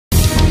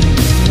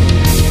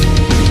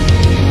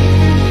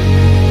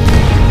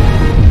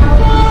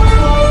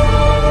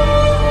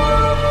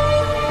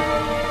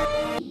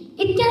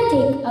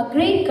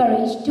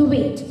courage to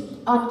wait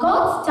on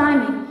God's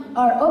timing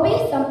or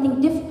obey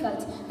something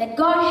difficult that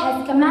God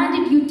has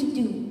commanded you to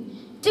do.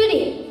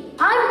 Today,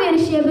 I'm going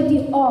to share with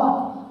you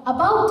all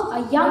about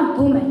a young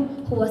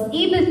woman who was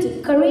able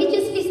to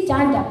courageously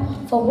stand up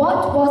for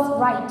what was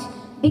right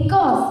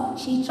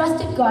because she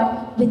trusted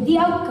God with the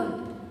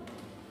outcome.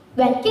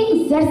 When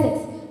King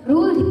Xerxes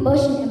ruled the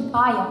Persian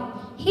Empire,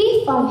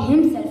 he found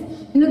himself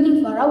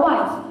looking for a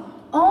wife.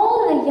 All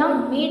the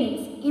young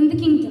maidens in the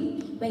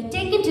kingdom were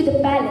taken to the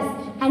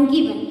palace and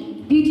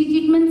given beauty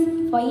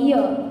treatments for a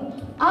year,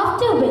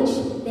 after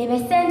which they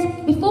were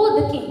sent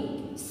before the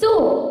king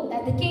so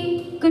that the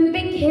king could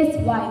pick his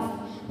wife.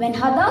 When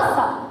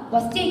Hadassah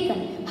was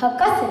taken, her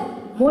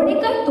cousin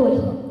Mordecai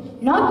told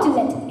her not to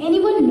let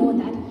anyone know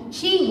that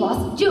she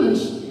was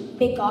Jewish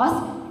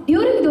because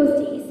during those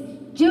days,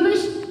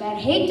 Jewish were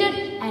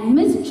hated and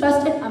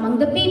mistrusted among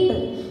the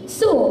people.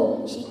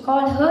 So she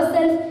called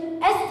herself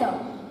Esther.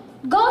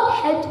 God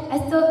helped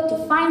Esther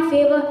to find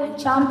favor and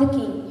charm the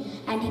king,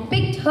 and he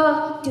picked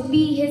her to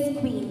be his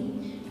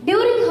queen.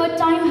 During her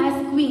time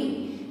as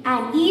queen,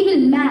 an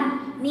evil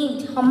man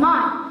named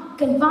Haman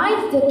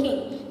convinced the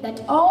king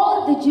that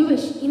all the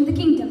Jewish in the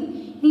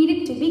kingdom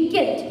needed to be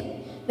killed.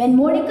 When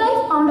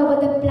Mordecai found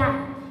out the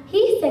plan,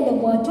 he sent a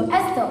word to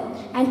Esther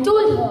and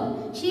told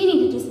her she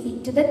needed to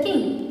speak to the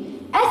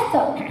king.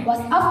 Esther was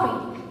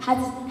afraid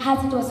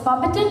as it was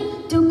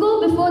forbidden to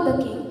go before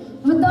the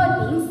king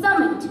without being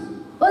summoned.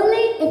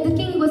 Only if the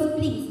king was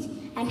pleased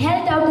and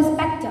held out his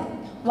spectre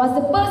was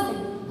the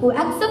person who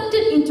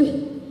accepted into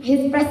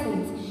his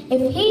presence.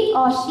 If he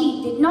or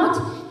she did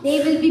not,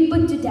 they will be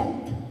put to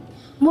death.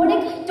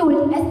 Mordecai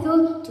told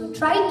Esther to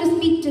try to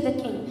speak to the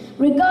king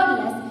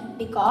regardless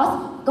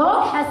because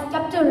God has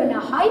kept her in a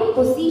high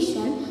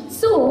position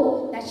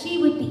so that she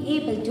would be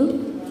able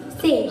to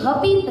save her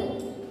people.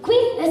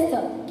 Queen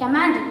Esther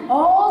commanded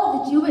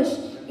all the Jewish,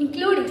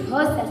 including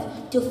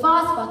herself, to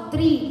fast for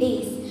 3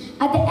 days,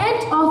 at the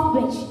end of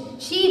which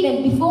she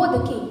went before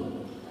the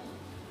king.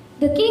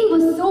 The king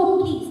was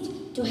so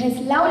pleased to his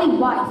lovely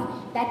wife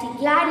that he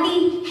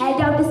gladly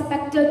held out his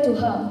spectre to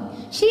her.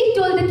 She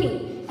told the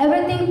king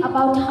everything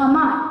about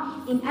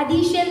Haman. In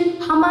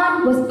addition,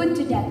 Haman was put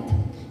to death.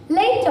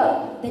 Later,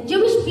 the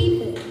Jewish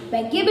people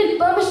were given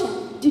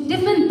permission to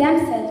defend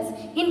themselves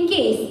in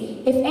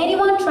case if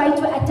anyone tried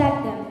to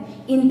attack them.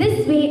 In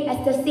this way,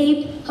 Esther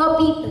saved her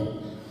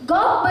people.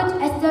 God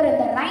put Esther in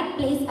the right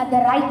place at the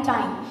right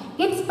time.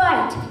 In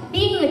spite of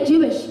being a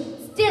Jewish,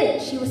 still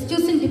she was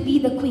chosen to be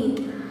the queen.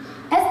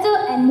 Esther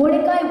and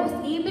Mordecai was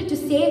able to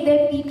save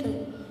their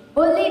people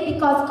only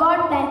because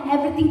God planned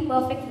everything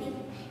perfectly.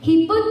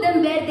 He put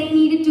them where they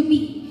needed to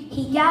be.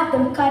 He gave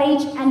them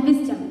courage and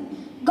wisdom.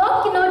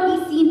 God cannot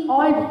be seen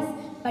always,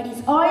 but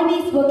He's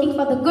always working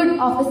for the good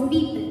of His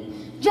people.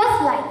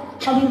 Just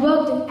like how He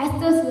worked in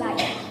Esther's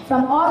life,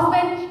 from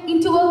orphan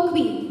into a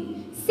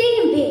queen.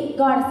 Same way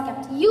God has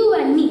kept you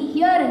and me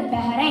here in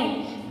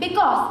Bahrain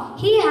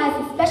because He has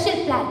a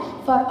special plan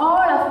for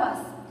all of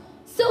us.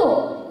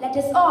 So, let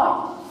us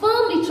all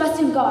firmly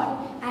trust in God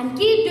and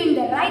keep doing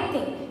the right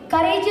thing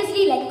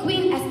courageously like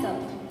Queen Esther.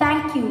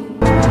 Thank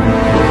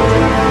you.